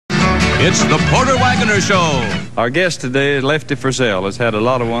It's the Porter Wagoner Show. Our guest today is Lefty Frizzell. Has had a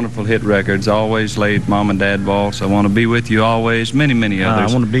lot of wonderful hit records. Always Laid, Mom and Dad Waltz, I Want to Be With You Always, many, many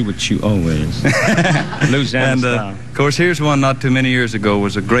others. I Want to Be With You Always. Louisiana style. Of course, here's one not too many years ago.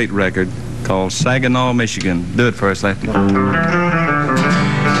 Was a great record called Saginaw, Michigan. Do it for us, Lefty.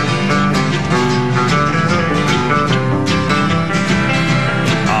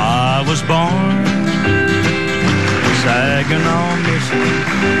 I was born in Saginaw,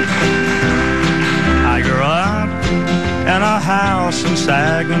 Michigan. I grew up in a house in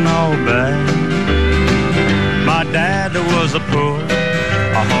Saginaw Bay. My dad was a poor,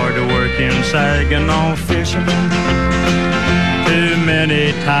 a hard-working Saginaw fisherman. Too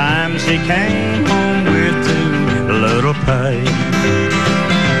many times he came home with too little pay.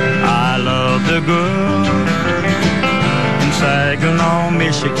 I love the girl in Saginaw,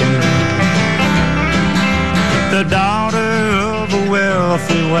 Michigan, the daughter of a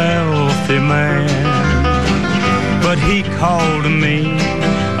wealthy, wealthy man. But he called me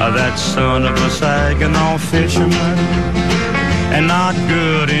that son of a Saginaw fisherman, and not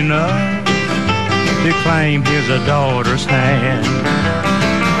good enough to claim his daughter's hand.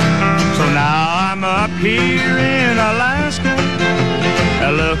 So now I'm up here in Alaska,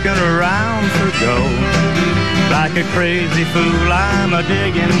 looking around for gold. Like a crazy fool, I'm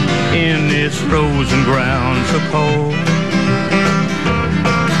a-digging in this frozen ground so cold.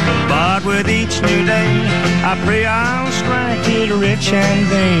 But with each new day, I pray I'll strike it rich, and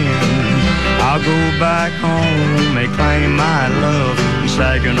then I'll go back home and claim my love in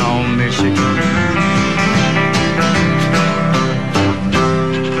Saginaw, Michigan.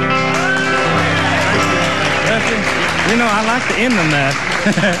 You know, I like to end on that.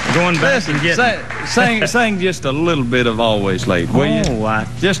 Going back and getting... Sing just a little bit of Always Late, will you? Oh,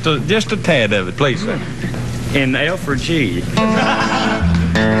 Just a tad of it, please, sir. In L for G.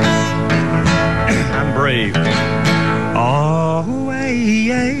 I'm brave.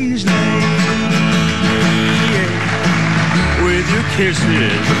 Always late with your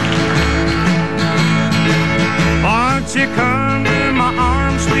kisses. Won't you come in my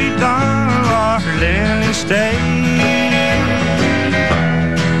arms, sweet darling, and stay?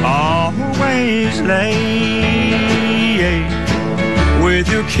 Always late with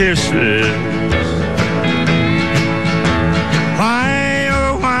your kisses. Why,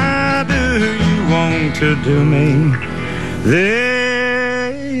 oh, why do you want to do me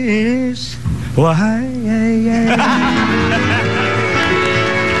this? Why? We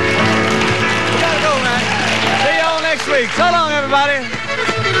gotta go, man. See y'all next week. So long, everybody.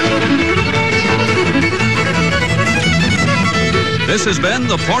 This has been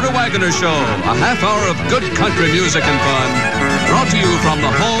the Porter Wagoner Show, a half hour of good country music and fun, brought to you from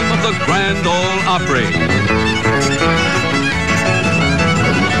the home of the Grand Ole Opry.